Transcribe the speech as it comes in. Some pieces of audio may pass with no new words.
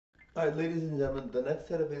Alright, ladies and gentlemen, the next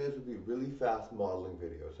set of videos will be really fast modeling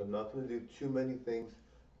videos. I'm not going to do too many things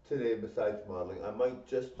today besides modeling. I might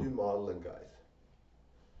just do modeling, guys.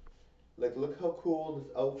 Like, look how cool this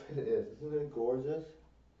outfit is. Isn't it gorgeous?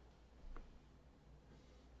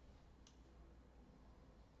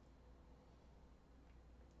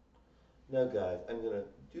 Now, guys, I'm going to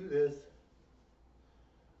do this.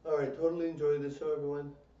 Alright, totally enjoy this show,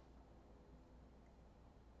 everyone.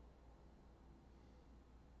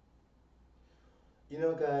 You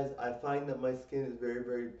know, guys, I find that my skin is very,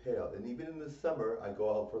 very pale. And even in the summer, I go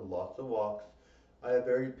out for lots of walks. I have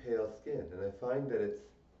very pale skin. And I find that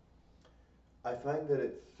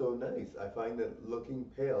it's so nice. I find that looking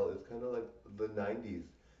pale is kind of like the 90s.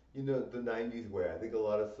 You know, the 90s wear. I think a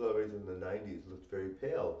lot of celebrities in the 90s looked very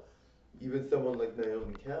pale. Even someone like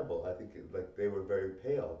Naomi Campbell, I think like they were very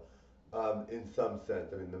pale in some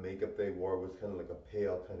sense. I mean, the makeup they wore was kind of like a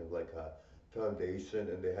pale, kind of like a foundation,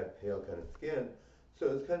 and they had pale kind of skin. So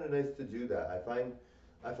it's kind of nice to do that. I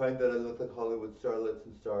find that I look like Hollywood starlets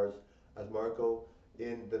and stars as Marco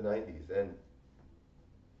in the 90s.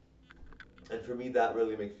 And for me, that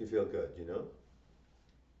really makes me feel good, you know?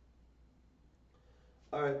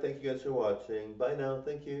 All right, thank you guys for watching. Bye now.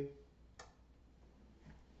 Thank you.